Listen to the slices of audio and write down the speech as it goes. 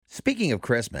Speaking of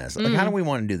Christmas, like, how do we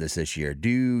want to do this year? Do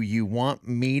you want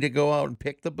me to go out and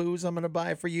pick the booze I'm going to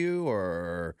buy for you?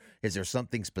 Or is there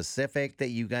something specific that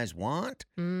you guys want?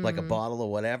 Like a bottle of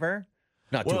whatever?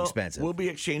 Not too expensive. We'll be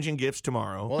exchanging gifts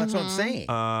tomorrow. Well, that's what I'm saying.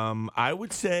 I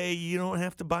would say you don't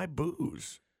have to buy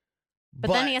booze.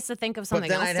 But then he has to think of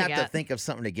something else to But get. then I'd have to think of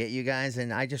something to get you guys,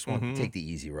 and I just want to take the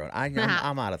easy road. I'm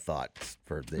out of thoughts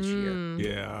for this year.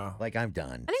 Yeah. Like, I'm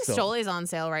done. I think Stoli's on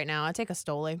sale right now. I'd take a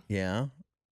Stoli. Yeah?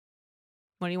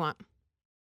 What do you want?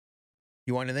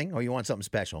 You want anything, or you want something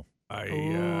special?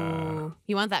 Ooh.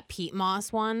 You want that peat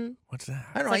moss one? What's that?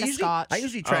 I don't know. Like a Scotch. I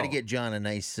usually try to get John a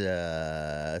nice,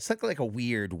 it's like a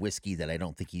weird whiskey that I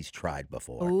don't think he's tried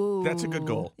before. Ooh. That's a good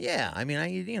goal. Yeah, I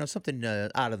mean, something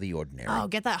out of the ordinary. Oh,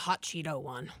 get that hot Cheeto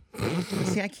one.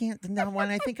 See, I can't. Now, when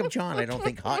I think of John, I don't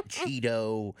think hot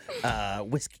Cheeto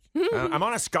whiskey. I'm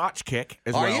on a Scotch kick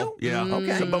as Are well. you? Yeah.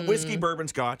 Okay. So, but whiskey, bourbon,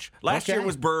 Scotch. Last year Okay.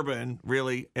 was bourbon,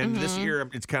 really, and this year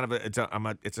it's kind of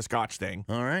it's a Scotch thing.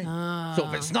 All right. So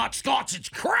if it's not Scotch, it's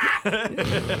crap.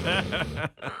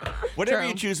 Whatever True.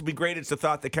 you choose would be great. It's the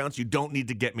thought that counts. You don't need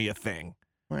to get me a thing.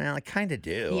 Well, I kind of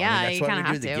do. Yeah, I mean, you that's why kinda we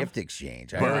do have the to. gift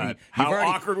exchange. But how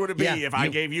awkward would it be if I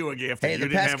gave you a gift Hey, and you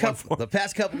the didn't past have one couple for the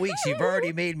past couple weeks, you've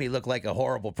already made me look like a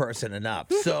horrible person enough.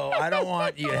 So I don't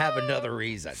want you to have another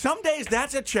reason. Some days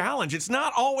that's a challenge. It's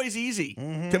not always easy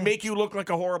to make you look like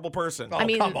a horrible person. Oh, I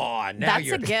mean, come on. Now that's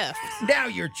you're a gift. Now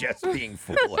you're just being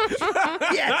foolish.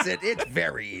 Yes, it's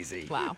very easy. Wow.